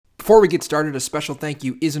Before we get started, a special thank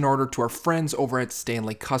you is in order to our friends over at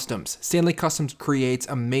Stanley Customs. Stanley Customs creates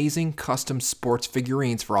amazing custom sports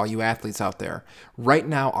figurines for all you athletes out there. Right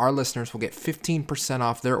now, our listeners will get 15%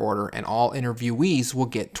 off their order, and all interviewees will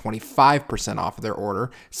get 25% off of their order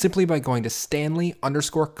simply by going to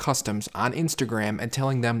Stanley_Customs on Instagram and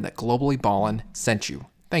telling them that Globally Ballin' sent you.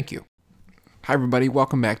 Thank you. Hi, everybody.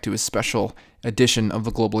 Welcome back to a special edition of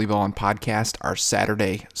the Globally Ballin' podcast, our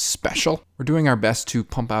Saturday special. We're doing our best to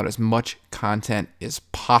pump out as much content as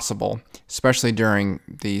possible, especially during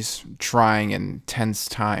these trying and tense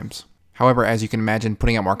times. However, as you can imagine,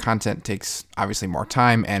 putting out more content takes obviously more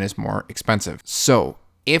time and is more expensive. So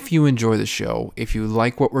if you enjoy the show, if you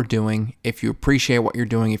like what we're doing, if you appreciate what you're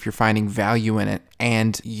doing, if you're finding value in it,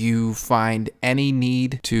 and you find any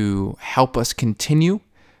need to help us continue,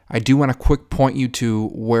 I do want to quick point you to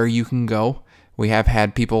where you can go. We have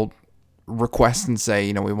had people request and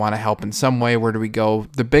say, we want to help in some way. Where do we go?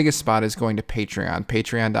 The biggest spot is going to Patreon,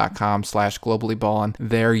 patreon.com/globallyballin.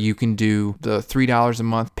 There you can do the $3 a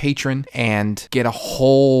month patron and get a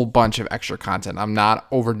whole bunch of extra content. I'm not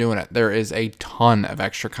overdoing it. There is a ton of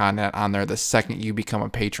extra content on there the second you become a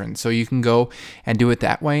patron. So you can go and do it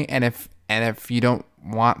that way. And if you don't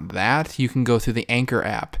want that, you can go through the Anchor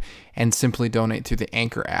app and simply donate through the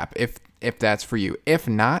Anchor app if that's for you. If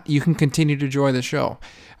not, you can continue to enjoy the show.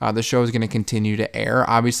 The show is going to continue to air.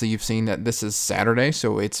 Obviously, you've seen that this is Saturday,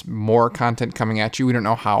 so it's more content coming at you. We don't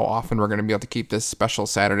know how often we're going to be able to keep this special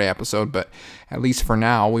Saturday episode, but at least for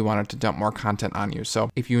now, we wanted to dump more content on you. So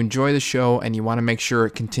if you enjoy the show and you want to make sure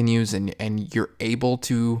it continues and you're able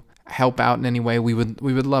to help out in any way, we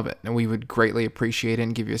would love it, and we would greatly appreciate it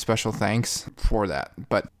and give you a special thanks for that.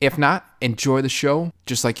 But if not, enjoy the show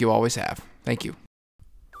just like you always have. Thank you.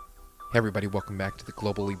 Hey everybody, welcome back to the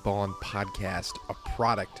Globally Ballin' podcast, a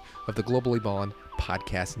product of the Globally Ballin'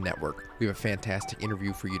 podcast network. We have a fantastic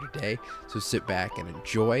interview for you today, so sit back and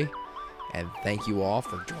enjoy, and thank you all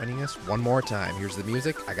for joining us one more time. Here's the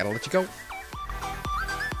music. I gotta let you go.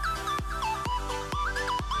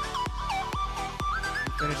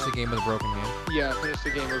 Finish the game with a broken hand. Yeah, finish the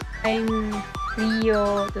game with... I'm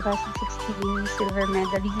Rio 2016 silver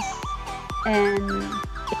medalist and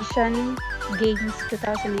Asian Games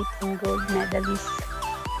 2018 gold medalist.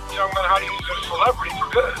 Young man, how do you use a celebrity for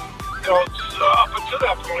good? Up until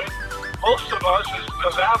that point, most of us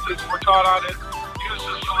as athletes were taught how to use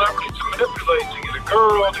a celebrity to manipulate, to get a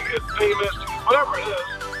girl, to get famous, to get whatever it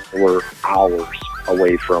is. We're hours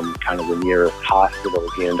away from kind of the nearest hospital.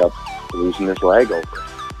 He ended up losing his leg over it.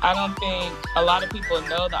 I don't think a lot of people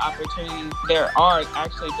know the opportunities there are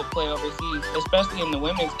actually to play overseas, especially in the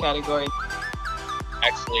women's category.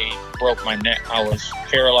 Actually broke my neck. I was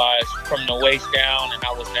paralyzed from the waist down, and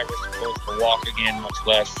I was never supposed to walk again, much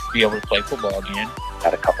less be able to play football again.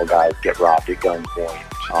 Had a couple guys get robbed at gunpoint,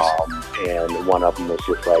 and one of them was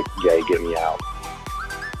just like, "Jay, get me out."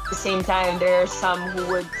 At the same time, there are some who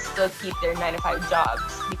would still keep their 9-to-5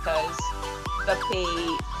 jobs because the pay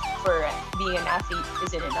for being an athlete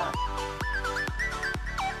isn't enough.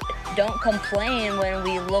 Don't complain when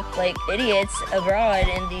we look like idiots abroad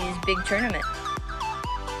in these big tournaments.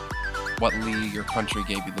 What league or country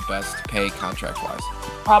gave you the best pay contract-wise?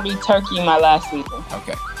 Probably Turkey my last season.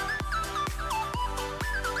 Okay.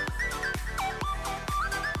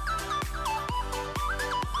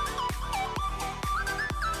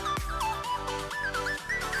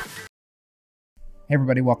 Hey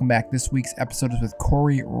everybody, welcome back. This week's episode is with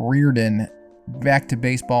Cory Riordan. Back to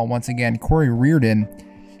baseball once again. Cory Riordan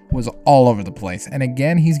was all over the place. And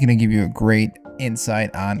again, he's going to give you a great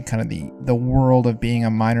insight on kind of the world of being a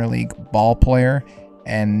minor league ball player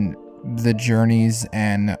and the journeys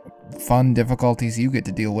and fun difficulties you get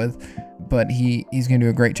to deal with. But he's going to do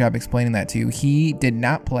a great job explaining that to you. He did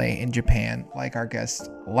not play in Japan like our guest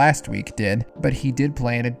last week did, but he did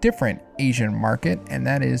play in a different Asian market, and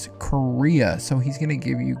that is Korea. So he's going to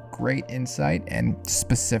give you great insight and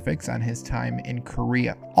specifics on his time in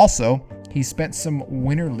Korea. Also, he spent some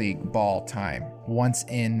Winter League ball time, once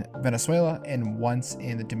in Venezuela and once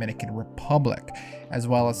in the Dominican Republic, as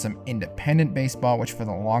well as some independent baseball, which for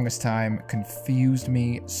the longest time confused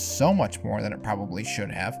me so much more than it probably should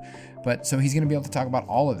have. But so he's going to be able to talk about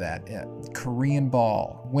all of that. Korean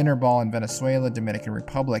ball, winter ball in Venezuela, Dominican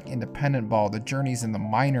Republic, independent ball, the journeys in the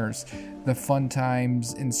minors, the fun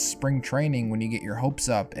times in spring training when you get your hopes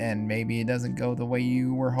up and maybe it doesn't go the way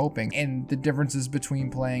you were hoping, and the differences between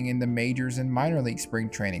playing in the majors and minor league spring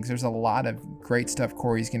trainings. There's a lot of great stuff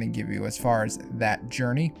Cory's going to give you as far as that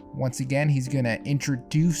journey. Once again, he's going to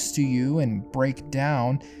introduce to you and break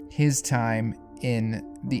down his time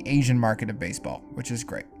in the Asian market of baseball, which is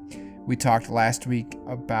great. We talked last week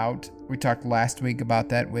about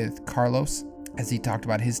that with Carlos, as he talked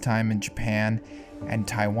about his time in Japan and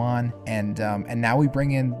Taiwan, and now we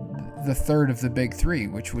bring in the third of the big three,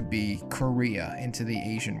 which would be Korea, into the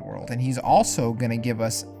Asian world. And he's also going to give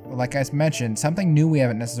us, like I mentioned, something new we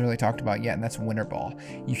haven't necessarily talked about yet, and that's winter ball.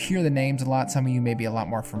 You hear the names a lot. Some of you may be a lot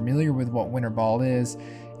more familiar with what winter ball is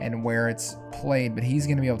and where it's played, but he's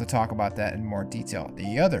going to be able to talk about that in more detail.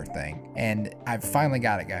 The other thing, and I've finally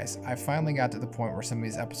got it, guys. I finally got to the point where some of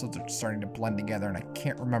these episodes are starting to blend together, and I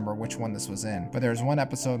can't remember which one this was in, but there's one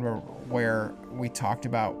episode where we talked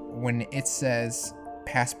about when it says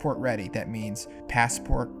passport ready, that means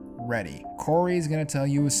passport ready. Cory is going to tell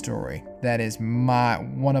you a story that is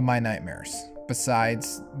one of my nightmares.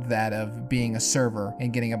 Besides that of being a server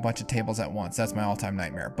and getting a bunch of tables at once. That's my all-time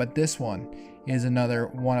nightmare. But this one is another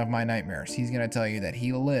one of my nightmares. He's going to tell you that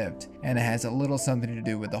he lived, and it has a little something to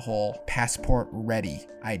do with the whole passport ready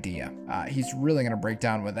idea. He's really going to break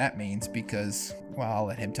down what that means because, well, I'll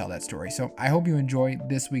let him tell that story. So I hope you enjoy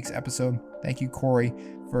this week's episode. Thank you, Cory,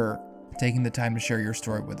 for taking the time to share your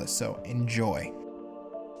story with us. So enjoy.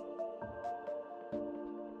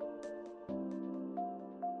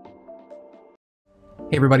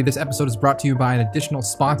 Hey everybody, this episode is brought to you by an additional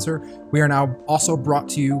sponsor. We are now also brought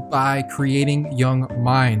to you by Creating Young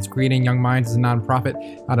Minds. Creating Young Minds is a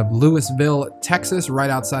nonprofit out of Louisville, Texas, right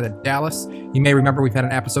outside of Dallas. You may remember we've had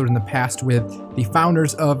an episode in the past with the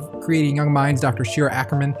founders of Creating Young Minds, Dr. Shira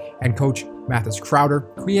Ackerman and Coach Mathis Crowder.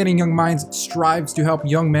 Creating Young Minds strives to help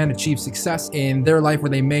young men achieve success in their life where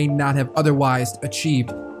they may not have otherwise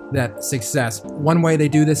achieved that success. One way they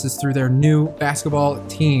do this is through their new basketball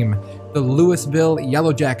team. The Louisville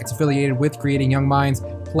Yellow Jackets, affiliated with Creating Young Minds,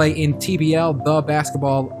 play in TBL, the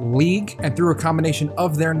basketball league, and through a combination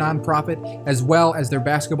of their nonprofit as well as their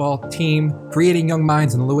basketball team, Creating Young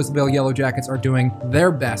Minds and the Louisville Yellow Jackets are doing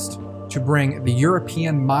their best to bring the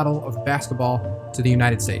European model of basketball to the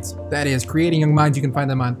United States. That is Creating Young Minds. You can find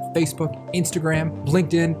them on Facebook, Instagram,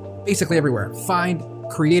 LinkedIn, basically everywhere. Find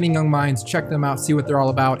Creating Young Minds, check them out, see what they're all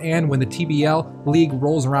about. And when the TBL league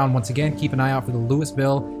rolls around once again, keep an eye out for the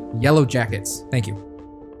Louisville Yellow Jackets. Thank you.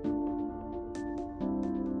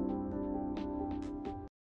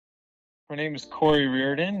 My name is Cory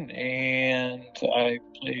Riordan, and I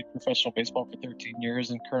played professional baseball for 13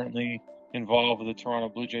 years and currently involved with the Toronto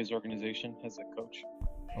Blue Jays organization as a coach.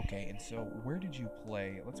 Okay, and so where did you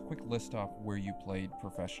play? Let's quick list off where you played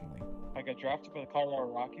professionally. I got drafted by the Colorado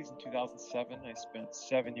Rockies in 2007. I spent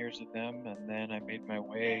 7 years with them, and then I made my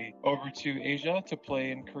way over to Asia to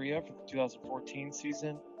play in Korea for the 2014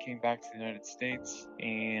 season. Came back to the United States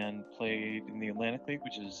and played in the Atlantic League,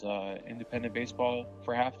 which is independent baseball,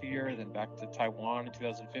 for half the year, then back to Taiwan in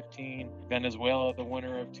 2015, Venezuela the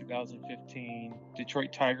winter of 2015,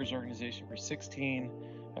 Detroit Tigers organization for 16.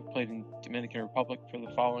 I played in Dominican Republic for the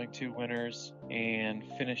following 2 winters and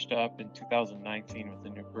finished up in 2019 with the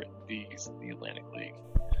New Britain Bees in the Atlantic League.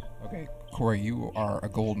 Okay, Cory, you are a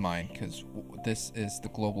gold mine because this is the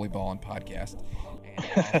Globally Ballin' podcast,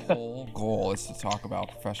 and our whole goal is to talk about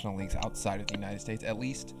professional leagues outside of the United States, at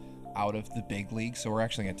least out of the big leagues. So we're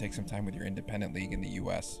actually going to take some time with your independent league in the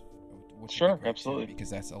U.S. Sure, absolutely. Because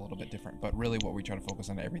that's a little bit different. But really what we try to focus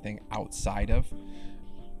on everything outside of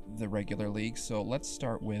the regular league. So let's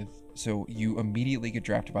start with, so you immediately get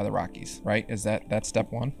drafted by the Rockies, right? Is that's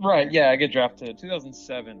step one? Right, yeah, I get drafted in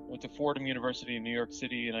 2007. Went to Fordham University in New York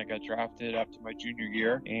City, and I got drafted after my junior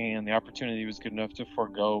year, and the opportunity was good enough to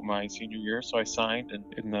forego my senior year, so I signed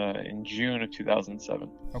in June of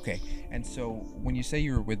 2007. Okay, and so when you say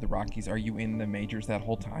you were with the Rockies, are you in the majors that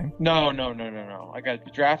whole time? No. I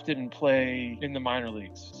got drafted and play in the minor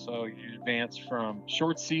leagues. So you advance from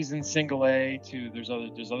short season single A to there's other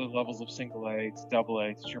levels of single A to double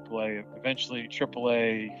A to triple A, eventually triple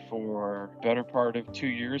A for better part of 2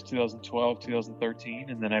 years, 2012, 2013,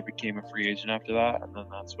 and then I became a free agent after that, and then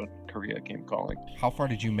that's when Korea came calling. How far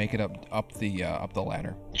did you make it up the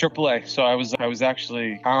ladder? Triple A. So I was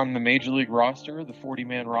actually on the major league roster, the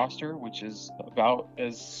 40-man roster, which is about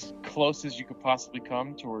as close as you could possibly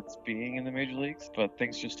come towards being in the major leagues, but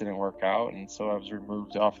things just didn't work out, and so I was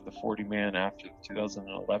removed off the 40-man after the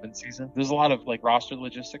 2011 season. There's a lot of roster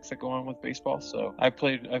logistics that go on with baseball, so I've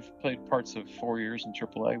played parts of 4 years in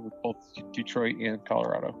AAA with both Detroit and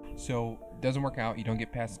Colorado. So doesn't work out, you don't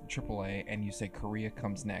get past AAA, and you say Korea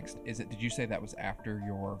comes next. Did you say that was after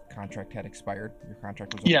your contract had expired? Your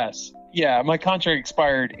contract was over? Yeah, my contract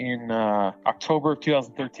expired in October of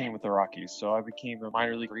 2013 with the Rockies. So I became a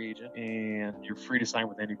minor league free agent, and you're free to sign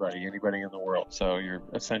with anybody in the world. So you're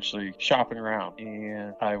essentially shopping around.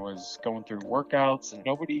 And I was going through workouts, and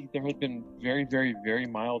there had been very, very, very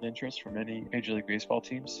mild interest from any Major League Baseball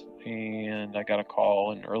teams. And I got a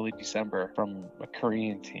call in early December from a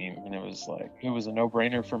Korean team, and it was a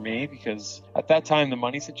no-brainer for me because at that time the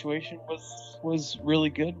money situation was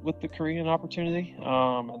really good with the Korean opportunity.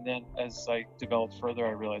 And then as I developed further,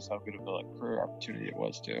 I realized how good of a career opportunity it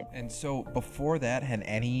was too. And so before that, had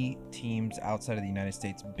any teams outside of the United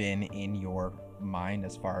States been in your mind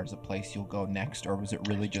as far as a place you'll go next, or was it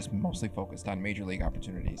really just mostly focused on major league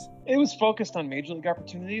opportunities? It was focused on major league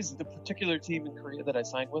opportunities. The particular team in Korea that I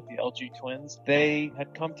signed with, the LG Twins, they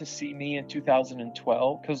had come to see me in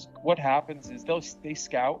 2012 because what happens is they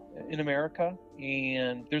scout in America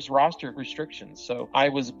and there's roster restrictions. So I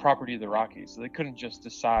was a property of the Rockies, so they couldn't just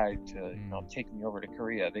decide to take me over to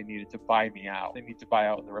Korea. They needed to buy me out. They need to buy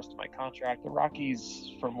out the rest of my contract. The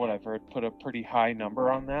Rockies, from what I've heard, put a pretty high number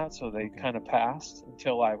on that, so they kind of passed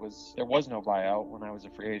until there was no buyout when I was a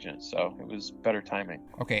free agent. So it was better timing.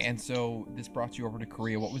 Okay, and so this brought you over to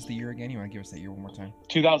Korea. What was the year again? You want to give us that year one more time?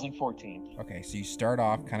 2014. Okay, so you start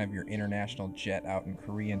off kind of your international jet out in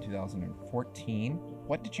Korea in 2014.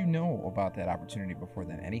 What did you know about that opportunity before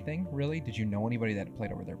then? Anything, really? Did you know anybody that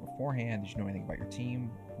played over there beforehand? Did you know anything about your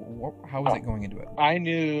team? How was it going into it? I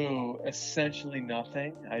knew essentially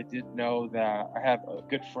nothing. I did know that I have a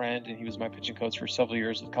good friend, and he was my pitching coach for several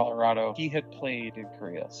years with Colorado. He had played in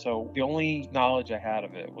Korea, so the only knowledge I had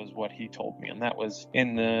of it was what he told me, and that was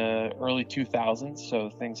in the early 2000s, so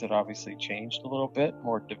things had obviously changed a little bit,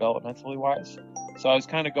 more developmentally wise. So I was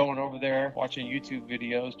kind of going over there, watching YouTube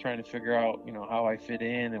videos, trying to figure out, how I fit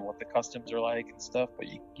in and what the customs are like and stuff, but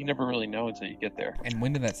you never really know until you get there. And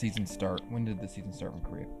when did that season start? When did the season start in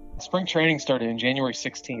Korea? Spring training started in January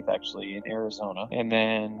 16th, actually, in Arizona. And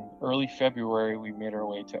then early February, we made our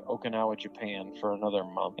way to Okinawa, Japan for another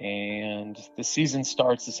month. And the season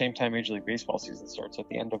starts the same time Major League Baseball season starts, at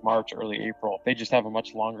the end of March, early April. They just have a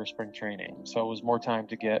much longer spring training. So it was more time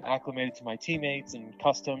to get acclimated to my teammates and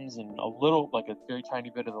customs and a very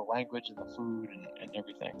tiny bit of the language and the food and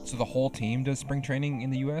everything. So the whole team does spring training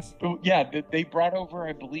in the U.S.? Yeah, they brought over,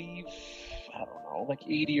 I believe,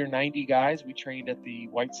 80 or 90 guys. We trained at the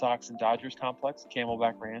White Sox and Dodgers complex,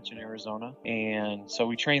 Camelback Ranch in Arizona. And so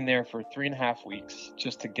we trained there for 3.5 weeks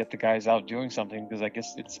just to get the guys out doing something, because I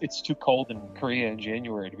guess it's too cold in Korea in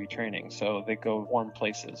January to be training. So they go warm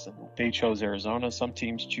places, and they chose Arizona. Some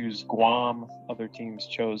teams choose Guam. Other teams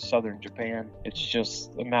chose southern Japan. It's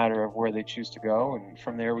just a matter of where they choose to go. And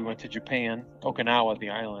from there, we went to Japan, Okinawa, the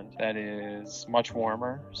island. That is much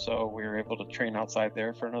warmer. So we were able to train outside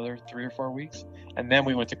there for another 3 or 4 weeks. And then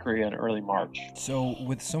we went to Korea in early March. So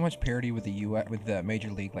with so much parity with the U.S., with the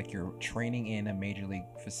major league, like you're training in a major league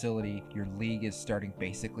facility, your league is starting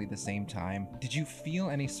basically the same time. Did you feel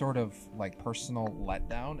any sort of personal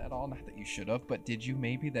letdown at all? Not that you should have, but did you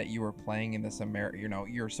maybe that you were playing in this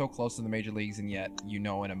you're so close to the major leagues, and yet in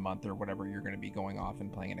a month or whatever you're going to be going off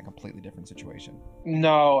and playing in a completely different situation?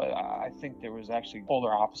 No, I think there was actually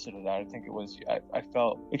polar opposite of that. I think it was I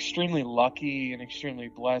felt extremely lucky and extremely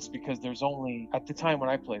blessed because there's only, at the time when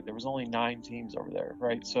I played, there was only 9 teams over there,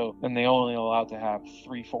 right? So, and they only allowed to have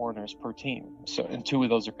 3 foreigners per team. So, and 2 of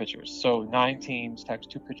those are pitchers. So 9 teams times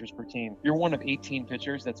 2 pitchers per team. You're one of 18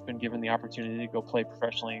 pitchers that's been given the opportunity to go play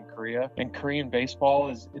professionally in Korea. And Korean baseball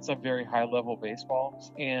it's a very high level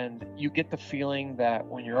baseball. And you get the feeling that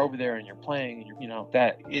when you're over there and you're playing,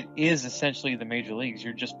 that it is essentially the major leagues.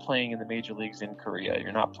 You're just playing in the major leagues in Korea.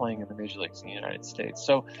 You're not playing in the major leagues in the United States.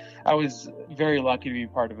 So I was very lucky to be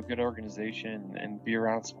part of a good organization and be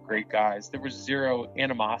around some great guys. There was zero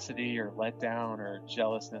animosity or letdown or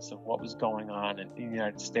jealousness of what was going on in the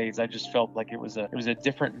United States. I just felt like it was a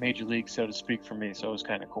different major league, so to speak, for me. So it was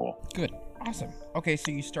kind of cool. Good. Awesome. Okay, so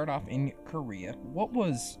you start off in Korea.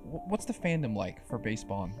 What's the fandom like for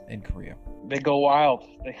baseball in Korea? They go wild.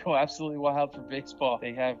 They go absolutely wild for baseball.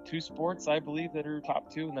 They have 2 sports, I believe, that are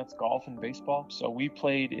top 2, and that's golf and baseball. So I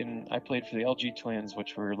played for the LG Twins,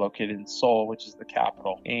 which were located in Seoul, which is the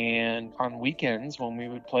capital. And on weekends, when we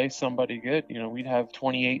would play somebody good, we'd have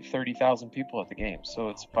 30,000 people at the game. So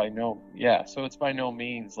it's by no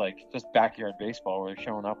means like just backyard baseball where they're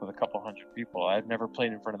showing up with a couple hundred people. I'd never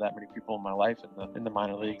played in front of that many people in my life in the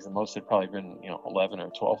minor leagues, and most had probably been 11 or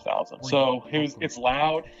 12,000. So it's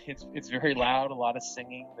loud. It's very loud. A lot of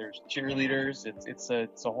singing. There's cheerleaders.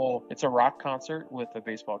 It's a rock concert with a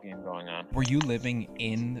baseball game going on. Were you living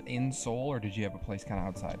in Seoul, or did you have a place kind of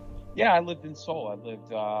outside? Yeah, I lived in Seoul. I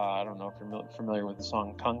lived, I don't know if you're familiar with the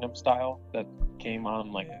song Gangnam Style that came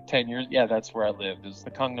on like 10 years. Yeah, that's where I lived. It was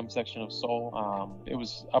the Gangnam section of Seoul. It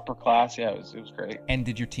was upper class. Yeah, it was great. And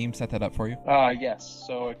did your team set that up for you? Yes.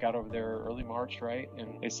 So I got over there early March, right?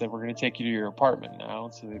 And they said, we're going to take you to your apartment now.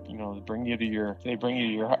 So they bring you to you're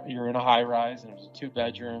in a high rise, and it was a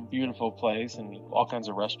 2-bedroom, beautiful place, and all kinds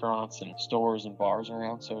of restaurants and stores and bars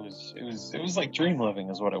around. So it was like dream living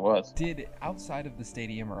is what it was. Did outside of the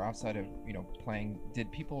stadium or outside of, playing,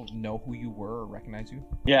 did people know who you were or recognize you?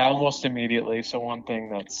 Yeah, almost immediately. So one thing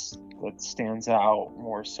that stands out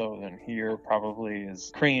more so than here probably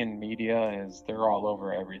is Korean media is they're all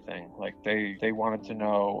over everything. Like they wanted to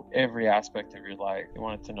know every aspect of your life. They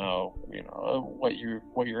wanted to know, what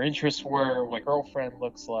your interests were, what your girlfriend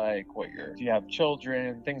looks like, do you have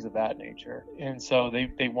children, things of that nature. And so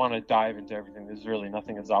they want to dive into everything. There's really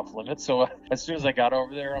nothing that's off limits. So as soon as I got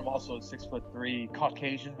over there, I'm also a 6'3"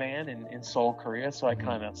 Caucasian man in Seoul, Korea. So I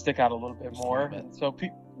kind of stick out a little bit more. And so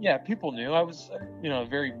people knew I was, a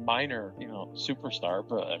very minor, superstar,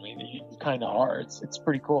 but I mean, you kind of are. It's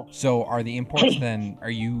pretty cool. So are the imports then,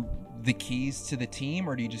 are you the keys to the team,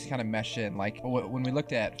 or do you just kind of mesh in? Like when we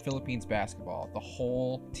looked at Philippines basketball, the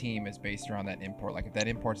whole team is based around that import. Like if that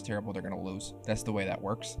import's terrible, they're going to lose. That's the way that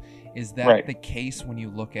works. Is that the case when you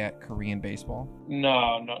look at Korean baseball?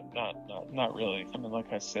 No, not really. I mean,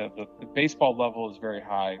 like I said, the baseball level is very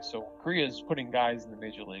high. So Korea is putting guys in the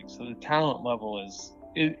major leagues. So the talent level is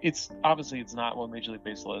it's obviously it's not what Major League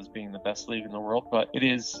Baseball is, being the best league in the world, but it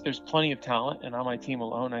is. There's plenty of talent, and on my team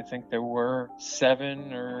alone, I think there were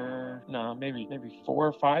maybe 4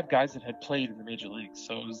 or 5 guys that had played in the major leagues.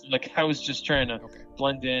 So it was like I was just trying to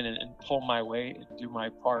blend in and pull my weight and do my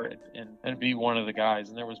part and be one of the guys.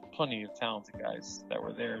 And there was plenty of talented guys that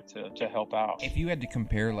were there to help out. If you had to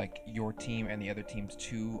compare like your team and the other teams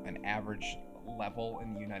to an average level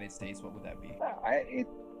in the United States, what would that be? It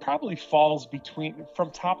probably falls between, from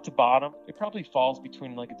top to bottom, it probably falls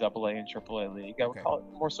between like a AA and AAA league. I would call it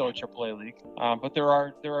more so a AAA league. But there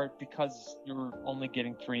are because you're only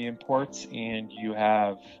getting 3 imports and you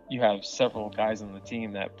have several guys on the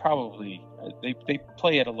team that probably they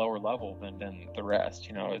play at a lower level than the rest.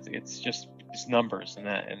 It's just numbers in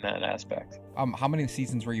that aspect. How many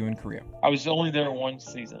seasons were you in Korea? I was only there 1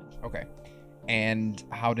 season. Okay. And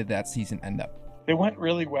how did that season end up? It went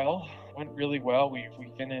really well. We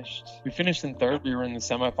finished in 3rd. We were in the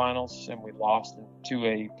semifinals, and we lost to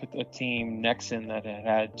a team, Nexon, that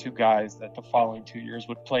had 2 guys that the following 2 years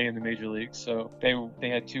would play in the major leagues. So they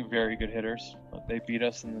had 2 very good hitters. They beat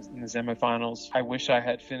us in the semifinals. I wish I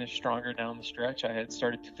had finished stronger down the stretch. I had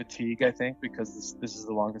started to fatigue, I think, because this is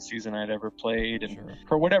the longest season I'd ever played, and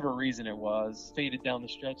for whatever reason it was, faded down the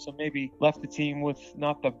stretch. So maybe left the team with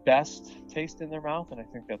not the best taste in their mouth, and I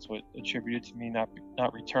think that's what attributed to me not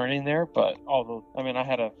returning there. But I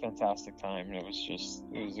had a fantastic time, and it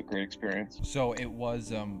was a great experience. So it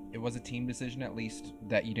was a team decision, at least,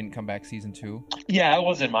 that you didn't come back season 2? Yeah, it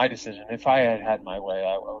wasn't my decision. If I had had my way,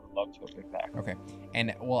 I would have loved to have been back. Okay.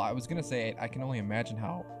 And well, I was gonna say, I can only imagine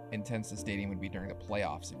how intense the stadium would be during the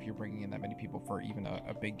playoffs. If you're bringing in that many people for even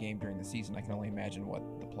a big game during the season, I can only imagine what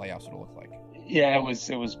the playoffs would look like. Yeah, it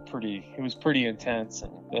was pretty intense,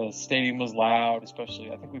 and the stadium was loud.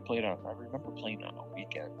 Especially, I think I remember playing on a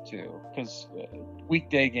weekend too, because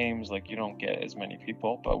weekday games, like, you don't get as many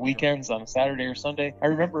people, but weekends on a Saturday or Sunday, I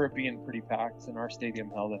remember it being pretty packed. And our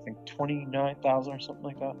stadium held, I think, 29,000 or something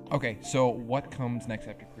like that. Okay, so what comes next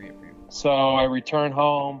after Korea for you? So I return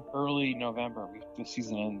home early November. The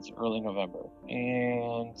season ends early November,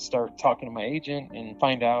 and start talking to my agent and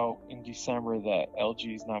find out in December that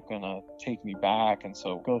LG is not going to take me back. And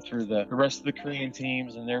so go through the rest of the Korean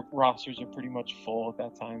teams, and their rosters are pretty much full at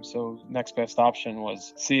that time. So next best option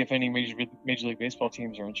was see if any Major League Baseball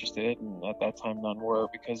teams are interested. And at that time, none were,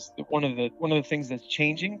 because one of the things that's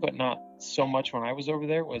changing, but not so much when I was over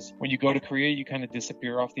there, was when you go to Korea, you kind of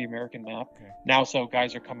disappear off the American map. Now, so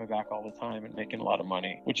guys are coming back all the time and making a lot of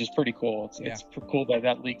money, which is pretty cool. It's cool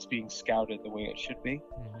that league's being scouted the way it should be.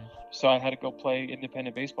 So I had to go play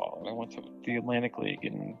independent baseball, and I went to the Atlantic League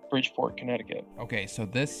in Bridgeport, Connecticut. Okay, so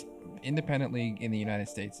this independent league in the United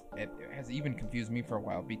States, it has even confused me for a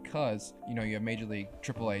while, because you have Major League,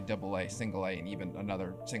 AAA, AA, Single A, and even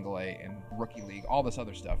another Single A and Rookie League, all this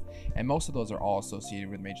other stuff, and most of those are all associated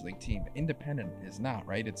with Major League team. Independent is not,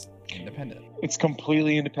 right? It's independent. It's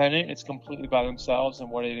completely independent. It's completely by themselves, and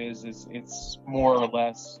what it is it's more or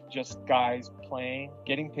less just guys playing,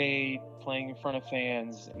 getting paid, playing in front of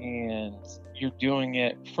fans, and you're doing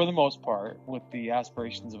it for the most part with the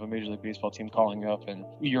aspirations of a Major League Baseball team calling you up, and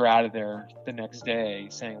you're out of there the next day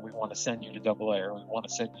saying we want to send you to AA or we want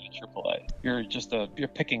to send you to AAA. You're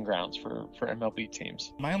picking grounds for MLB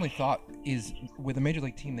teams. My only thought is with a major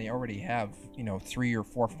league team, they already have, 3 or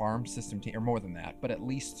 4 farm system teams, or more than that, but at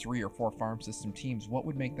least 3 or 4 farm system teams. What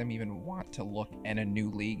would make them even want to look at a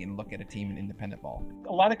new league and look at a team in independent ball?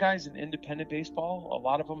 A lot of guys in independent baseball, a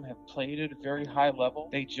lot of them have played at a very high level.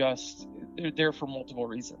 They're there for multiple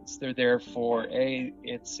reasons. They're there for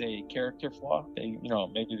it's a character flaw.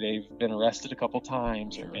 Maybe they've been arrested a couple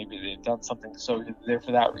times, or maybe they've done something. So they're there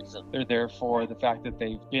for that reason. They're there for the fact that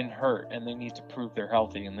they've been hurt and they need to prove they're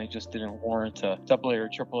healthy, and they just didn't warrant a AA or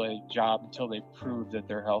AAA job until they prove that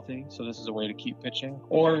they're healthy. So this is a way to keep pitching.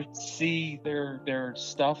 Or C, their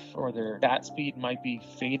stuff or their bat speed might be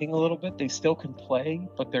fading a little bit. They still can play,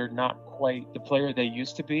 but they're not quite the player they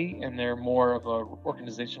used to be, and they're more of a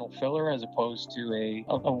organizational filler as opposed to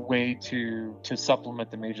a way to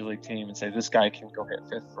supplement the major league team and say this guy can go hit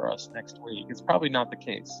fifth for us next week. It's probably not the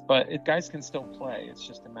case, but guys can still play. It's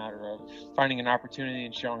just a matter of finding an opportunity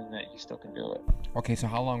and showing that you still can do it. Okay, so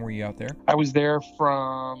how long were you out there? I was there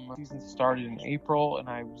from season started in April, and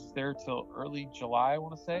I was there till early July, I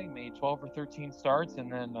want to say. Made 12 or 13 starts,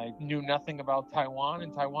 and then I knew nothing about Taiwan,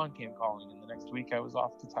 and Taiwan came calling, and the next week I was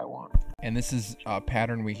off to Taiwan. And this is a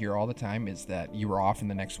pattern we hear all the time, is that you were off in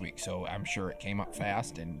the next week. So I'm sure it came up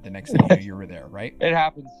fast, and the next thing you were there, right? It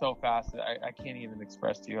happens so fast. I can't even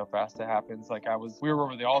express to you how fast it happens. Like we were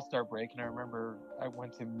over the All-Star break, and I remember I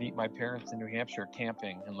went to meet my parents in New Hampshire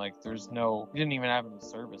camping, and we didn't even have any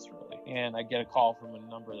service really. And I get a call from a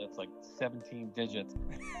number that's like 17 digits,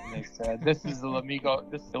 and they said, "This is the Lamigo."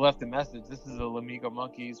 They left a message. "This is the Lamigo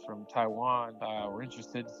Monkeys from Taiwan. We're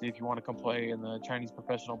interested to see if you want to come play in the Chinese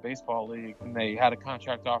Professional Baseball League." And they had a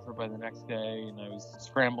contract offer by the next day, and I was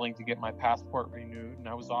scrambling to get my passport renewed, and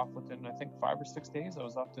I was off within, I think, 5 or 6 days. I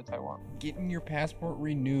was off to Taiwan. Getting your passport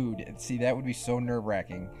renewed. See, that would be so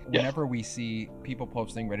nerve-wracking. Whenever we see people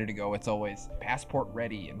posting ready to go, it's always passport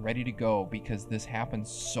ready and ready to go, because this happens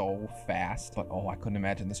so fast. But I couldn't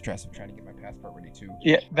imagine the stress of trying to get my passport ready too.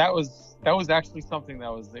 Yeah, that was actually something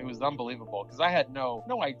it was unbelievable, because I had no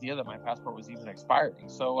idea that my passport was even expiring.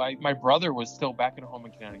 So my brother was still back at home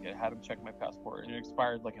in Connecticut. I had him check my passport, and it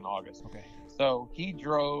expired like in August. Okay. So he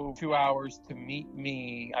drove 2 hours to meet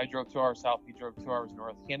me. I drove 2 hours south. He drove 2 hours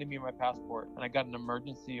north. He handed me my passport, and I got an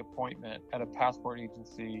emergency appointment at a passport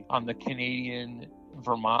agency on the Canadian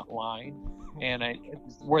Vermont line. And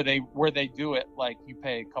where they do it, like you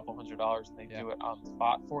pay a couple $100 and they do it on the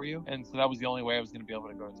spot for you. And so that was the only way I was going to be able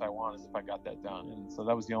to go to Taiwan, is if I got that done. And so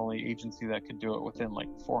that was the only agency that could do it within like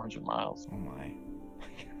 400 miles. Oh my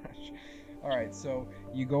gosh. All right, so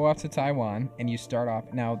you go off to Taiwan and you start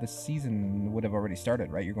off. Now the season would have already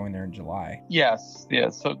started, right? You're going there in July. Yes.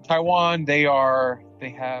 So Taiwan, they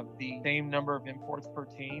have the same number of imports per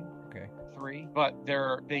team. Okay. 3, but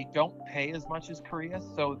they don't pay as much as Korea,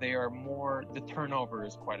 so they are more. The turnover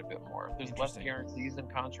is quite a bit more. There's less guarantees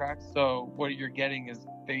and contracts. So what you're getting is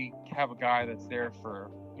they have a guy that's there for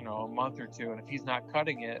a month or two, and if he's not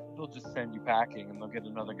cutting it, they'll just send you packing and they'll get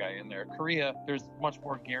another guy in there. Korea, there's much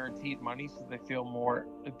more guaranteed money, so they feel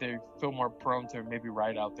more prone to maybe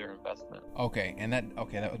ride out their investment. Okay,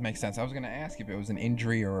 that would make sense. I was going to ask if it was an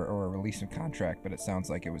injury or a release of contract, but it sounds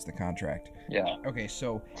like it was the contract. Yeah. Okay,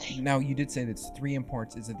 so now you did say that's 3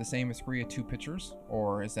 imports. Is it the same as Korea, 2 pitchers,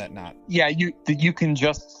 or is that not? Yeah, you can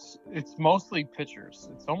just. It's mostly pitchers.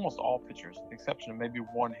 It's almost all pitchers, with the exception of maybe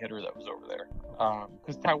one hitter that was over there.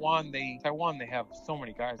 Because Taiwan, they have so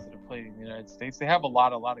many guys that have played in the United States. They have a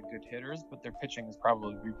lot of good hitters, but their pitching is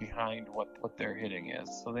probably behind what their hitting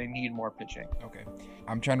is. So they need more pitching. Okay.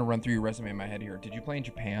 I'm trying to run through your resume in my head here. Did you play in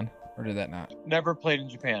Japan, or did that not? Never played in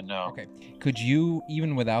Japan, no. Okay. Could you,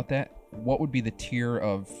 even without that, what would be the tier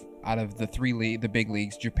of, out of the the big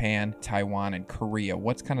leagues, Japan, Taiwan, and Korea,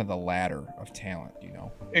 what's kind of the ladder of talent, do you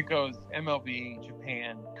know? It goes MLB,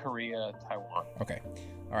 Japan, Korea, Taiwan. Okay.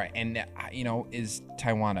 All right. And, is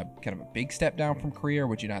Taiwan a kind of a big step down from Korea, or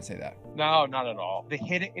would you not say that? No, not at all. The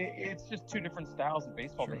hitting, it's just 2 different styles of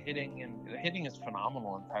baseball. Sure. The hitting is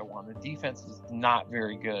phenomenal in Taiwan. The defense is not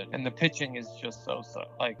very good, and the pitching is just so-so.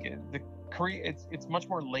 Like the Korea, it's much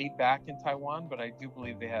more laid back in Taiwan, but I do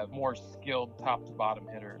believe they have more skilled top to bottom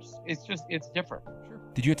hitters. It's different. Sure.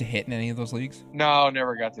 Did you have to hit in any of those leagues? No,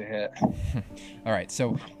 never got to hit. All right,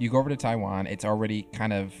 so you go over to Taiwan. It's already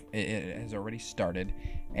it has already started.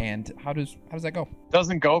 And how does that go?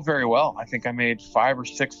 Doesn't go very well. I think I made 5 or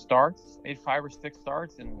 6 starts.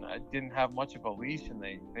 And I didn't have much of a leash, and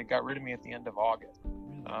they got rid of me at the end of August.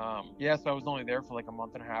 Really? Yeah, so I was only there for like a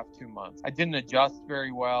month and a half, 2 months. I didn't adjust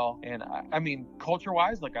very well, and I mean,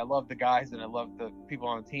 culture-wise, like I love the guys and I love the people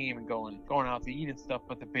on the team and going out to eat and stuff.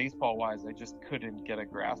 But the baseball-wise, I just couldn't get a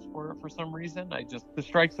grasp for it for some reason. The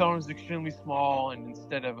strike zone is extremely small, and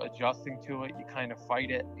instead of adjusting to it, you kind of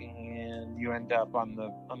fight it, and you end up on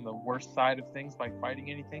the worst side of things by fighting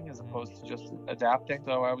anything as opposed to just adapting.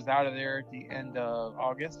 So I was out of there at the end of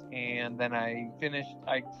August, and then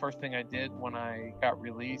first thing I did when I got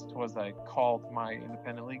released was I called my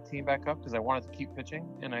independent league team back up because I wanted to keep pitching,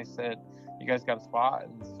 and I said, you guys got a spot?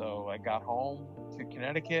 And so I got home to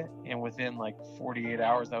Connecticut, and within like 48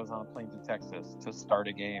 hours I was on a plane to Texas to start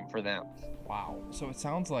a game for them. Wow. So it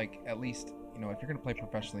sounds like, at least, if you're going to play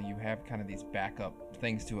professionally, you have kind of these backup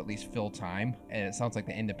things to at least fill time, and it sounds like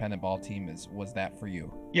the independent ball team was that for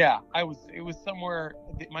you. Yeah, it was somewhere,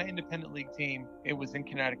 my independent league team, it was in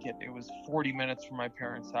Connecticut. It was 40 minutes from my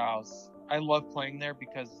parents' house. I love playing there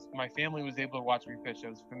because my family was able to watch me pitch. I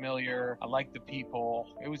was familiar. I liked the people.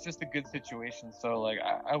 It was just a good situation. So like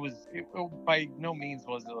by no means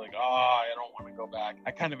was it like, I don't want to go back.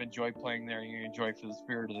 I kind of enjoy playing there. You enjoy for the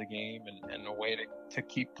spirit of the game and a way to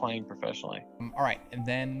keep playing professionally. All right, and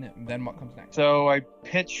then what comes next? So I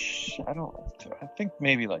pitch, I think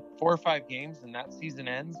maybe like 4 or 5 games, and that season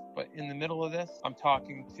ends. But in the middle of this, I'm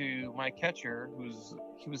talking to my catcher,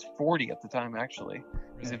 he was 40 at the time, actually.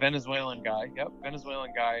 He's a Venezuelan guy. Yep,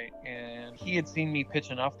 Venezuelan guy. And he had seen me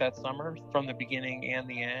pitch enough that summer from the beginning and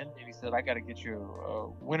the end. And he said, I got to get you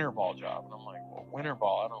a winter ball job. And I'm like, well, winter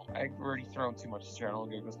ball? I've already thrown too much this year. I don't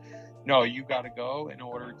go. He goes, no, you got to go in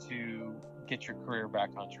order to get your career back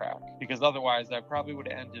on track, because otherwise I probably would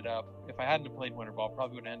have ended up, if I hadn't played winter ball,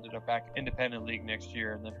 probably would have ended up back independent league next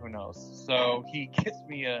year, and then who knows. So he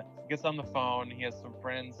gets on the phone. He has some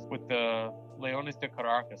friends with the Leones de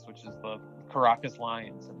Caracas, which is the Caracas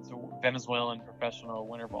Lions, and it's a Venezuelan professional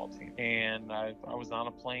winter ball team. And I was on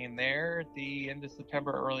a plane there at the end of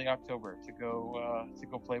September, early October to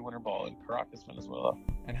go play winter ball in Caracas, Venezuela.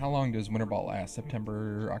 And how long does winter ball last?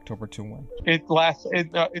 September, October to when? It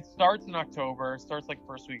starts in October. It starts like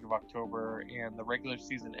first week of October, and the regular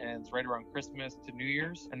season ends right around Christmas to New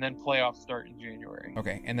Year's, and then playoffs start in January.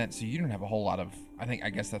 Okay, and then so you don't have a whole lot of, I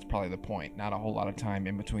guess that's probably the point, not a whole lot of time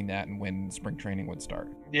in between that and when spring training would start.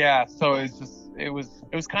 Yeah, so it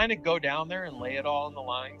was kind of go down there and lay it all on the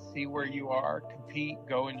line, see where you are, compete,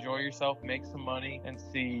 go enjoy yourself, make some money, and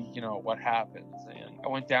see what happens. And I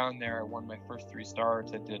went down there, I won my first 3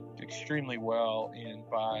 starts, I did extremely well, and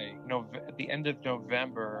by at the end of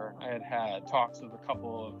November I had talks with a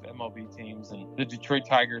couple of MLB teams, and the Detroit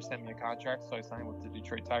Tigers sent me a contract, so I signed with the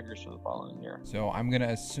Detroit Tigers for the following year. So I'm gonna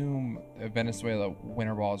assume Venezuela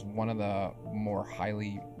winter ball is one of the more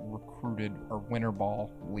highly recruited or winter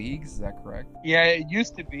ball leagues. Is that correct? Yeah, it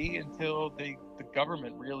used to be until the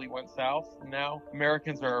government really went south. Now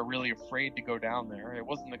Americans are really afraid to go down there. It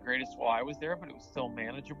wasn't the greatest while I was there, but it was still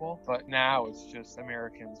manageable. But now it's just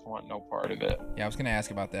Americans want no part of it. Yeah, I was going to ask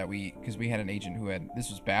about that. Because we had an agent who this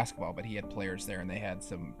was basketball, but he had players there and they had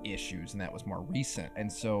some issues, and that was more recent.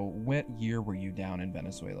 And so what year were you down in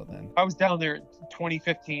Venezuela then? I was down there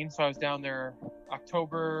 2015, so I was down there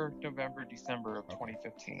October, November, December of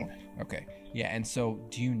 2015. Okay. Yeah, and so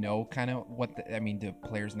do you know kind of do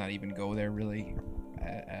players not even go there really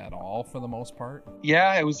at all for the most part?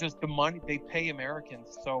 Yeah, it was just the money. They pay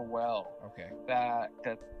Americans so well. Okay. That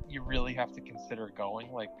you really have to consider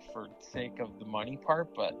going, like, for sake of the money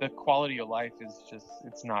part, but the quality of life is just,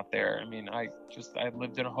 it's not there. I mean, I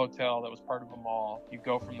lived in a hotel that was part of a mall. You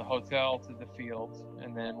go from the hotel to the field,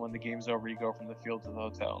 and then when the game's over, you go from the field to the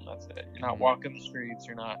hotel, and that's it. You're not walking the streets,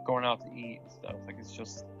 you're not going out to eat and stuff. Like,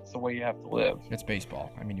 it's the way you have to live. It's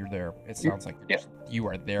baseball. I mean, you're there. It sounds like you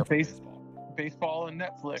are there for baseball and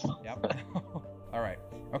Netflix. Yep. All right.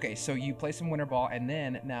 Okay, so you play some winter ball, and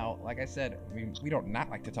then now, like I said, we don't not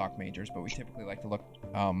like to talk majors, but we typically like to look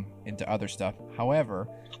into other stuff. However,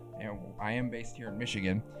 I am based here in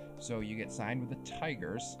Michigan, so you get signed with the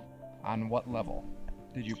Tigers. On what level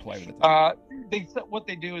did you play with the Tigers? What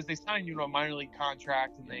they do is they sign you to a minor league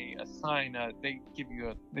contract, and they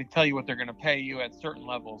tell you what they're going to pay you at certain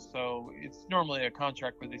levels. So it's normally a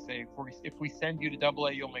contract where they say, if we send you to AA,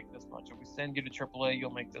 you'll make this much. If we send you to AAA,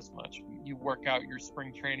 you'll make this much. You work out your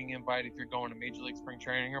spring training invite if you're going to major league spring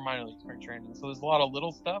training or minor league spring training. So there's a lot of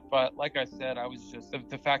little stuff, but like I said, I was just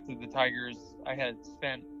the fact that the Tigers, I had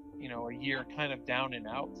spent a year kind of down and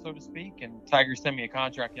out, so to speak, and Tigers sent me a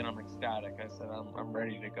contract, and I'm ecstatic. I said, I'm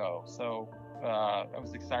ready to go. So I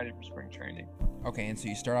was excited for spring training. Okay, and so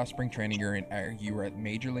you start off spring training. You were at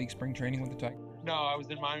major league spring training with the Tigers? No, I was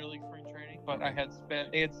in minor league spring training. but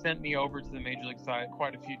they had sent me over to the Major League side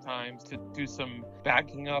quite a few times to do some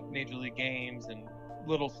backing up Major League games and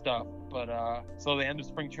little stuff. But so the end of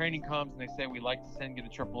spring training comes and they say, we'd like to send you to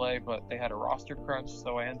AAA, but they had a roster crunch,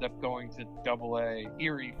 so I end up going to AA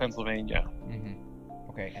Erie, Pennsylvania.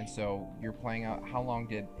 Okay, and so you're playing out. How long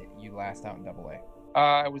did you last out in AA?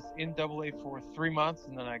 I was in AA for 3 months,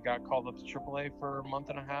 and then I got called up to AAA for a month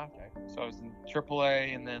and a half. Okay. So I was in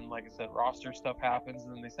AAA, and then, like I said, roster stuff happens,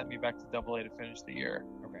 and then they sent me back to AA to finish the year.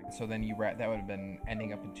 Okay, so then that would have been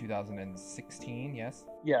ending up in 2016, yes?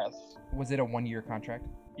 Yes. Was it a 1-year contract?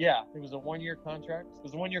 Yeah, it was a 1-year contract. It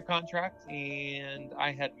was a 1-year contract, and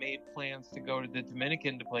I had made plans to go to the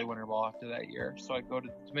Dominican to play winter ball after that year. So I go to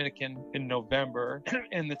the Dominican in November,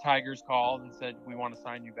 and the Tigers called and said, we want to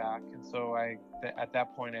sign you back. And so at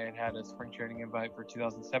that point, I had a spring training invite for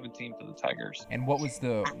 2017 for the Tigers. And what was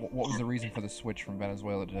the reason for the switch from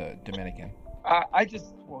Venezuela to Dominican?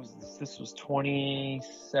 What was this? This was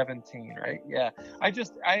 2017, right? Yeah. I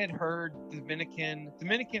had heard Dominican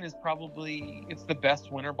is probably, it's the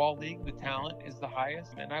best winter ball league. The talent is the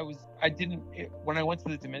highest. And when I went to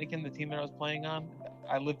the Dominican, the team that I was playing on,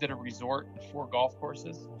 I lived at a resort with 4 golf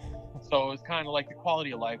courses. So it was kind of like the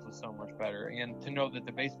quality of life was so much better. And to know that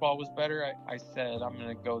the baseball was better, I said, I'm going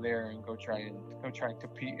to go there and go try and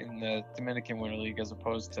compete in the Dominican Winter League as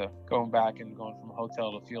opposed to going back and going from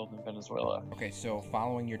hotel to field in Venezuela. Okay, so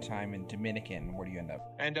following your time in Dominican, where do you end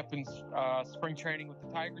up? I end up in spring training with the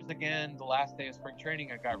Tigers again. The last day of spring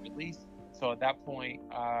training, I got released. So at that point,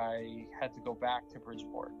 I had to go back to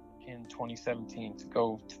Bridgeport in 2017 to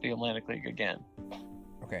go to the Atlantic League again.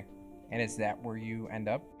 Okay. And is that where you end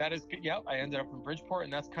up? That is, yeah. I ended up in Bridgeport,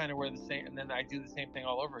 and that's kind of where and then I do the same thing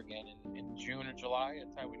all over again. In June or July,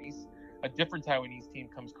 a different Taiwanese team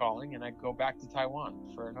comes calling, and I go back to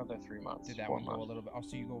Taiwan for another 3 months. Did that one go a little bit? Oh,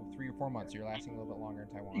 so you go 3 or 4 months. You're lasting a little bit longer in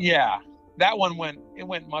Taiwan. Yeah. That one went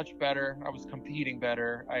much better. I was competing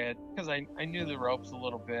better. Because I knew the ropes a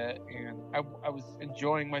little bit, and I was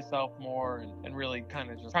enjoying myself more and really kind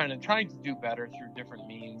of just trying to do better through different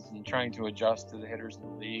means and trying to adjust to the hitters in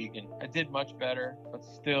the league. And I did much better, but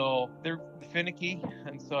still they're finicky,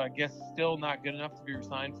 and so I guess still not good enough to be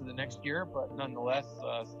resigned for the next year. But nonetheless,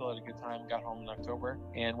 still had a good time. Got home in October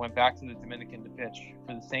and went back to the Dominican to pitch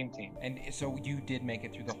for the same team. And so you did make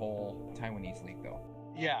it through the whole Taiwanese league, though.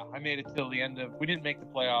 Yeah, I made it till the end of. We didn't make the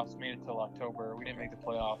playoffs. Made it till October. We didn't make the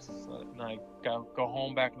playoffs, and I go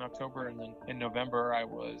home back in October, and then in November I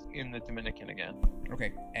was in the Dominican again.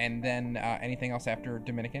 Okay, and then anything else after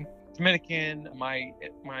Dominican? Dominican, my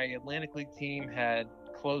Atlantic League team had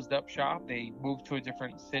closed up shop. They moved to a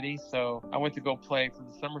different city, so I went to go play for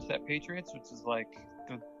the Somerset Patriots, which is like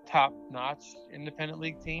the top-notch independent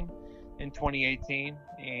league team, in 2018,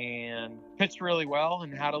 and pitched really well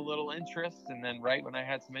and had a little interest. And then right when I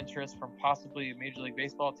had some interest from possibly a Major League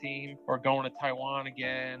Baseball team or going to Taiwan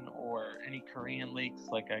again or any Korean leagues,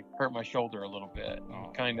 like I hurt my shoulder a little bit.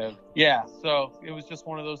 Yeah, so it was just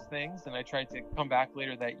one of those things, and I tried to come back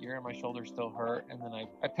later that year and my shoulder still hurt. And then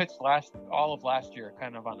I pitched all of last year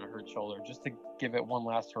kind of on a hurt shoulder just to give it one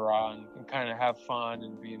last hurrah and kind of have fun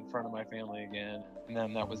and be in front of my family again. And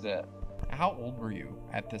then that was it. How old were you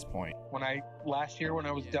at this point? Last year when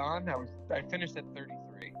I was done, I finished at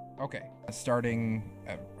 33. Okay. Starting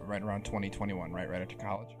right around 2021, right after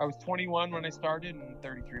college? I was 21 when I started and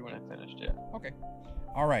 33 when I finished, yeah. Okay.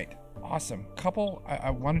 All right. Awesome.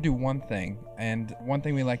 I want to do one thing, and one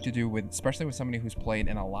thing we like to do especially with somebody who's played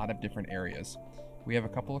in a lot of different areas. We have a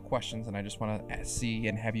couple of questions, and I just want to see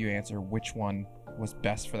and have you answer which one was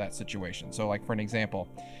best for that situation. So like for an example,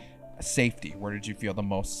 safety, where did you feel the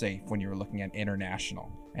most safe when you were looking at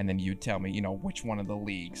international? And then you tell me, which one of the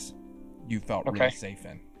leagues you felt really safe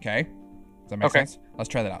in. Okay? Does that make sense? Let's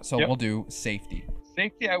try that out. So we'll do safety.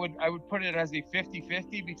 Safety, I would put it as a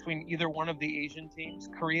 50-50 between either one of the Asian teams.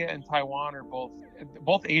 Korea and Taiwan are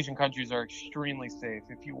both Asian countries are extremely safe.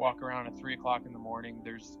 If you walk around at 3 o'clock in the morning,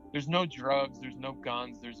 there's no drugs, there's no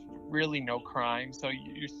guns, there's really no crime. So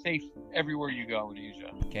you're safe everywhere you go in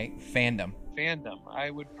Asia. Okay, fandom,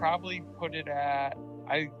 I would probably put it at,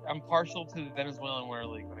 I'm partial to the Venezuelan Winter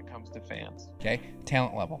League when it comes to fans. Okay,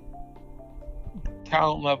 talent level,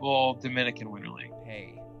 Dominican Winter League.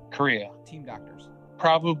 Hey, Korea. Team doctors.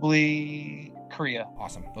 Probably Korea.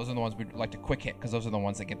 Awesome. Those are the ones we'd like to quick hit because those are the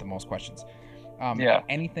ones that get the most questions.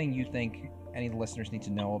 Anything you think any listeners need to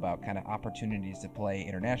know about kind of opportunities to play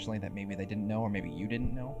internationally that maybe they didn't know or maybe you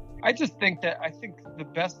didn't know? I think the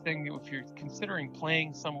best thing, if you're considering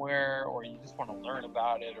playing somewhere or you just want to learn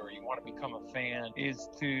about it or you want to become a fan, is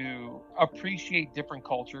to appreciate different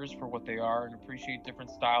cultures for what they are and appreciate different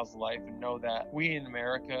styles of life, and know that we in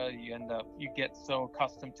America, you get so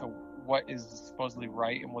accustomed to what is supposedly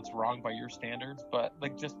right and what's wrong by your standards, but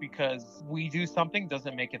like just because we do something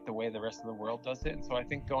doesn't make it the way the rest of the world does it. And so I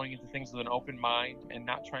think going into things with an open mind and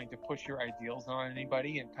not trying to push your ideals on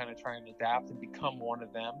anybody and kind of trying to adapt and become one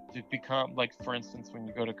of them, to become, like, for instance, when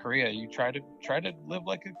you go to Korea, you try to live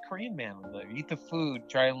like a Korean man would live, eat the food,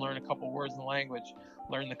 try and learn a couple words in the language,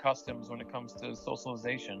 learn the customs when it comes to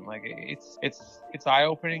socialization. Like it's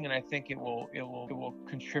eye-opening, and I think it will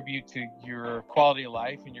contribute to your quality of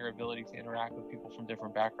life and your ability to interact with people from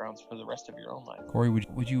different backgrounds for the rest of your own life. Cory,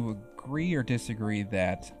 would you agree or disagree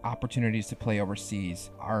that opportunities to play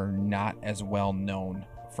overseas are not as well known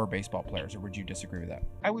for baseball players, or would you disagree with that?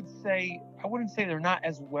 I wouldn't say they're not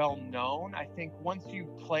as well known. I think once you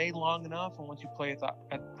play long enough and once you play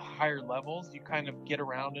at higher levels, you kind of get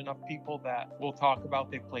around enough people that will talk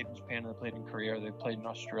about they've played in Japan, or they played in Korea, or they've played in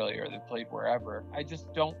Australia, or they've played wherever. I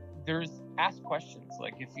just don't. Ask questions.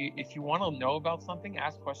 Like if you want to know about something,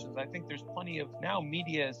 ask questions. I think there's plenty of, now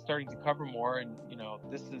media is starting to cover more, and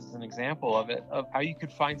this is an example of it, of how you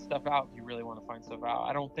could find stuff out if you really want to find stuff out.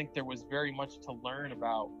 I don't think there was very much to learn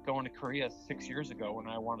about going to Korea 6 years ago when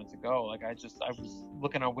I wanted to go. Like I was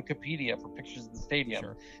looking on Wikipedia for pictures of the stadium.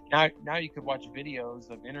 Sure. Now you could watch videos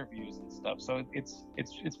of interviews and stuff. So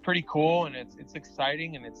it's pretty cool, and it's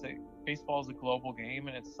exciting, and baseball is a global game,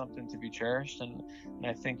 and it's something to be cherished, and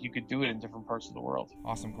I think you could do it in different parts of the world.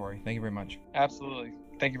 Awesome, Cory. Thank you very much. Absolutely.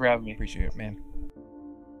 Thank you for having me. Appreciate it, man.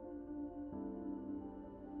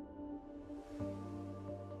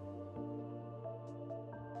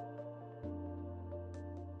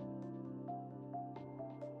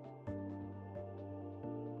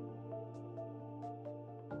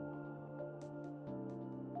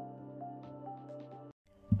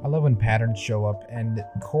 I love when patterns show up, and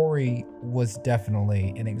Cory was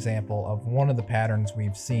definitely an example of one of the patterns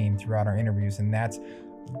we've seen throughout our interviews, and that's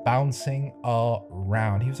bouncing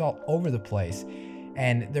around. He was all over the place,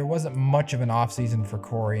 and there wasn't much of an off season for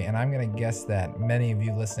Cory, and I'm going to guess that many of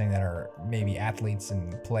you listening that are maybe athletes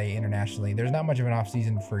and play internationally, there's not much of an off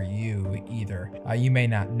season for you either. You may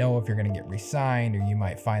not know if you're going to get re-signed, or you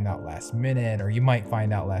might find out last minute, or you might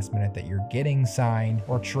find out last minute that you're getting signed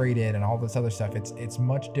or traded and all this other stuff. It's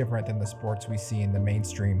much different than the sports we see in the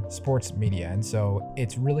mainstream sports media, and so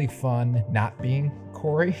it's really fun not being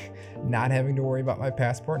Cory, not having to worry about my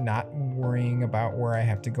passport, not worrying about where I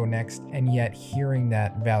have to go next, and yet hearing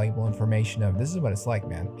that valuable information of, this is what it's like,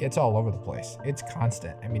 man. It's all over the place. It's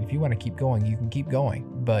constant. I mean, if you want to keep going, you can keep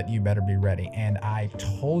going, but you better be ready. And I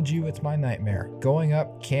told you it's my nightmare. Going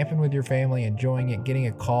up, camping with your family, enjoying it, getting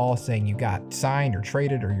a call saying you got signed or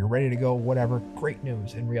traded or you're ready to go, whatever, great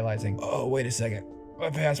news, and realizing, oh, wait a second, my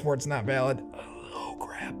passport's not valid. Oh,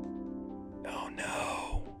 crap. Oh,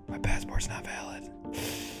 no, my passport's not valid.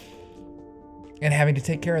 And having to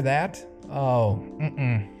take care of that, oh,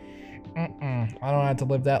 I don't have to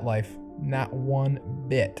live that life, not one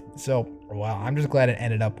bit. So, well, I'm just glad it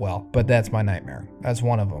ended up well, but that's my nightmare. That's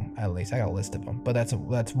one of them, at least. I got a list of them, but that's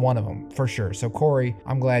one of them for sure. So, Cory,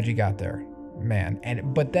 I'm glad you got there, man.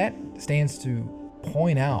 But that stands to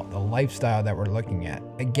point out the lifestyle that we're looking at.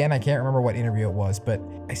 Again, I can't remember what interview it was, but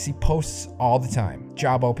I see posts all the time.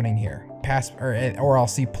 Job opening here. Or I'll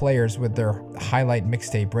see players with their highlight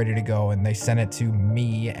mixtape ready to go, and they send it to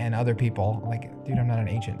me and other people. Like, dude, I'm not an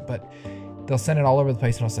agent, but they'll send it all over the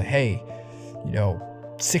place, and I'll say, hey,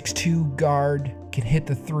 6'2" guard, can hit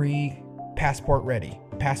the three, passport ready,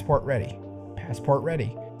 passport ready, passport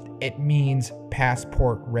ready. It means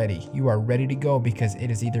passport ready. You are ready to go, because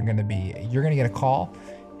it is either going to be, you're going to get a call,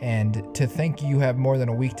 and to think you have more than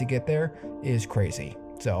a week to get there is crazy.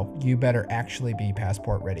 So you better actually be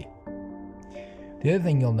passport ready. The other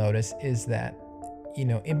thing you'll notice is that,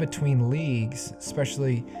 in between leagues,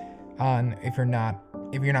 especially if you're not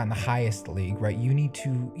in the highest league, right, you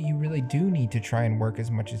really do need to try and work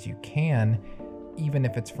as much as you can, even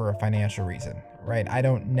if it's for a financial reason, right? I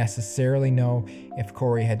don't necessarily know if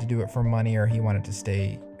Cory had to do it for money, or he wanted to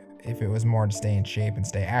stay, if it was more to stay in shape and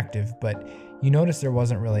stay active, but you notice there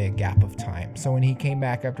wasn't really a gap of time. So when he came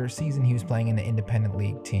back after a season, he was playing in the independent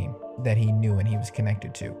league team that he knew and he was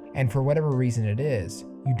connected to. And for whatever reason it is,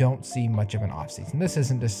 you don't see much of an offseason. This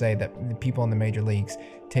isn't to say that the people in the major leagues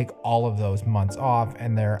take all of those months off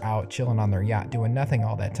and they're out chilling on their yacht doing nothing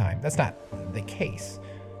all that time. That's not the case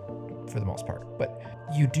for the most part. But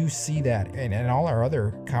you do see that, and in all our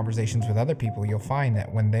other conversations with other people, you'll find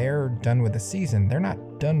that when they're done with the season, they're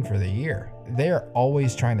not done for the year. They're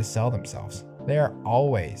always trying to sell themselves. They are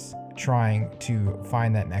always trying to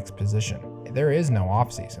find that next position. There is no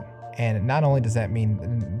off season. And not only does that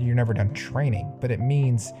mean you're never done training, but it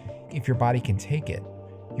means if your body can take it,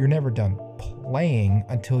 you're never done playing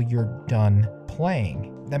until you're done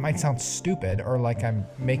playing. That might sound stupid or like I'm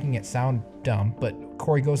making it sound dumb, but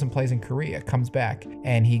Cory goes and plays in Korea, comes back,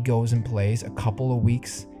 and he goes and plays a couple of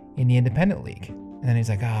weeks in the independent league. And then he's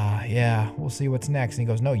like, yeah, we'll see what's next. And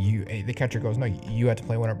he goes, no, the catcher goes, no, you have to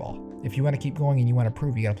play winter ball. If you want to keep going and you want to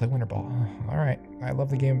prove, you got to play winter ball. All right, I love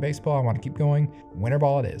the game of baseball. I want to keep going. Winter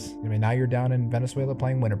ball it is. I mean, now you're down in Venezuela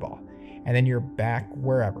playing winter ball. And then you're back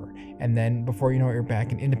wherever. And then before you know it, you're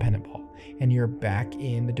back in independent ball. And you're back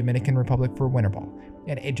in the Dominican Republic for winter ball.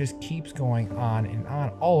 And it just keeps going on and on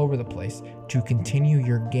all over the place to continue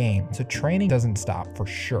your game. So training doesn't stop for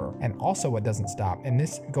sure. And also what doesn't stop, and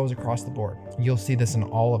this goes across the board. You'll see this in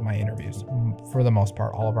all of my interviews, for the most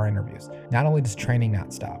part, all of our interviews. Not only does training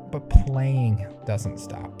not stop, but playing doesn't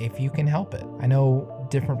stop if you can help it. I know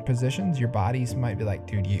different positions, your bodies might be like,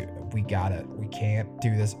 dude, we can't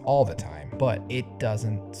do this all the time, but it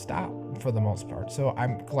doesn't stop for the most part. So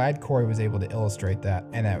I'm glad Cory was able to illustrate that.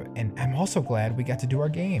 And I'm also glad we got to do our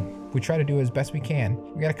game. We try to do as best we can.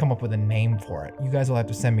 We got to come up with a name for it. You guys will have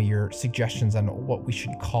to send me your suggestions on what we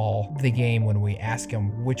should call the game when we ask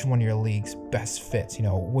them which one of your leagues best fits,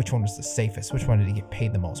 which one was the safest, which one did you get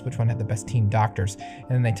paid the most, which one had the best team doctors, and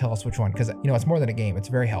then they tell us which one, because it's more than a game. It's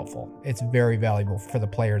very helpful. It's very valuable for the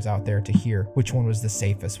players out there to hear which one was the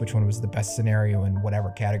safest, which one was the best scenario in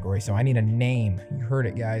whatever category. So I need a name. You heard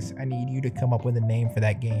it, guys. I need you to come up with a name for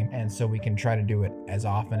that game, and so we can try to do it as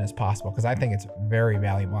often as possible, because I think it's very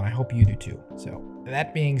valuable, and I hope you do too. So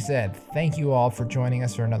that being said, thank you all for joining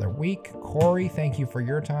us for another week. Cory, thank you for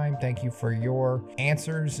your time. Thank you for your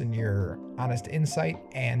answers and your honest insight,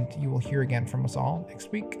 and you will hear again from us all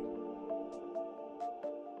next week.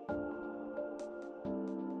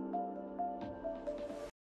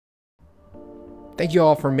 Thank you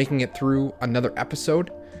all for making it through another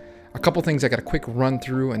episode. A couple things I got a quick run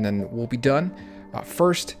through and then we'll be done.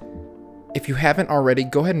 First, if you haven't already,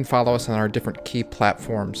 go ahead and follow us on our different key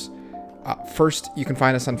platforms. First, you can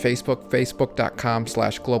find us on Facebook,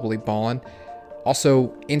 facebook.com/globallyballin.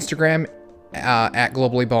 Also, Instagram at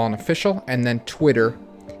globallyballin official, and then Twitter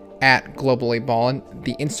at globallyballin.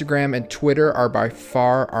 The Instagram and Twitter are by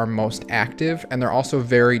far our most active, and they're also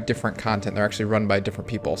very different content. They're actually run by different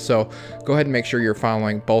people. So go ahead and make sure you're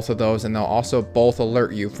following both of those, and they'll also both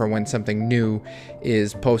alert you for when something new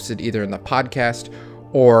is posted either in the podcast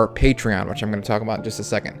or Patreon, which I'm going to talk about in just a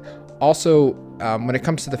second. Also, when it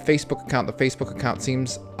comes to the Facebook account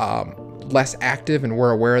seems less active, and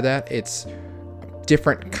we're aware of that. It's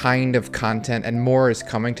different kind of content, and more is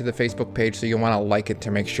coming to the Facebook page, so you'll want to like it to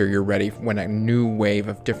make sure you're ready when a new wave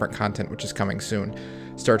of different content, which is coming soon,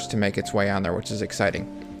 starts to make its way on there, which is exciting.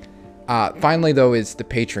 Finally, though, is the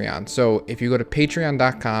Patreon. So if you go to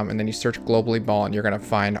patreon.com and then you search Globally Ballin', you're going to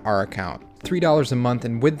find our account. $3 a month,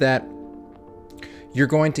 and with that, you're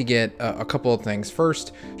going to get a couple of things.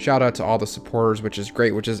 First, shout out to all the supporters, which is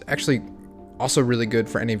great, which is actually also really good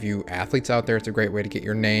for any of you athletes out there. It's a great way to get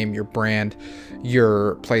your name, your brand,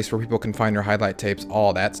 your place where people can find your highlight tapes,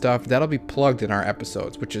 all that stuff. That'll be plugged in our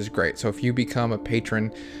episodes, which is great. So if you become a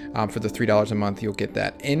patron for the $3 a month, you'll get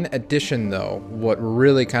that. In addition, though, what we're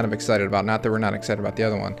really kind of excited about, not that we're not excited about the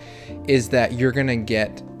other one, is that you're going to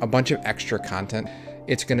get a bunch of extra content.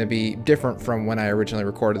 It's going to be different from when I originally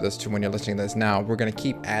recorded this to when you're listening to this now. We're going to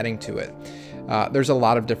keep adding to it. There's a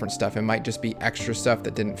lot of different stuff. It might just be extra stuff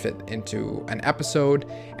that didn't fit into an episode.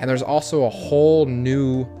 And there's also a whole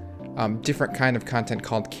new different kind of content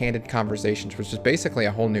called Candid Conversations, which is basically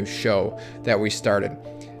a whole new show that we started.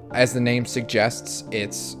 As the name suggests,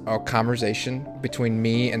 it's a conversation between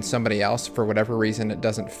me and somebody else. For whatever reason, it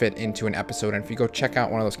doesn't fit into an episode. And if you go check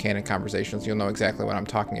out one of those Candid Conversations, you'll know exactly what I'm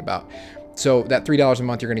talking about. So that $3 a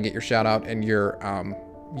month, you're going to get your shout out and your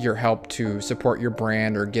help to support your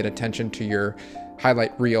brand or get attention to your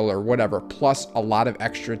highlight reel or whatever, plus a lot of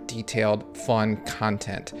extra detailed, fun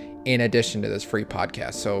content in addition to this free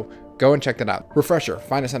podcast. So go and check that out. Refresher,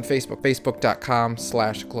 find us on Facebook,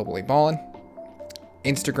 facebook.com/globallyballin,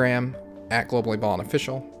 Instagram at globallyballin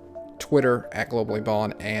official, Twitter at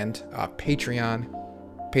globallyballin, and Patreon,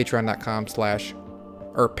 patreon.com,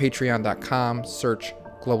 search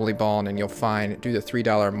Globally Ballin', and you'll do the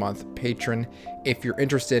 $3 a month patron if you're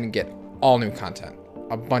interested and get all new content,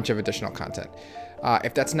 a bunch of additional content.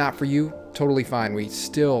 If that's not for you, totally fine. We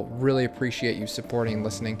still really appreciate you supporting and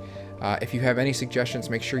listening. If you have any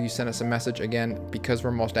suggestions, make sure you send us a message. Again, because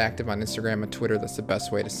we're most active on Instagram and Twitter, that's the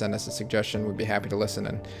best way to send us a suggestion. We'd be happy to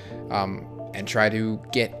listen and try to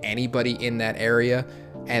get anybody in that area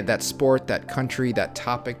and that sport, that country, that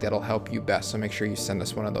topic that'll help you best. So make sure you send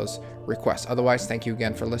us one of those requests. Otherwise, thank you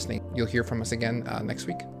again for listening. You'll hear from us again next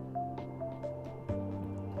week.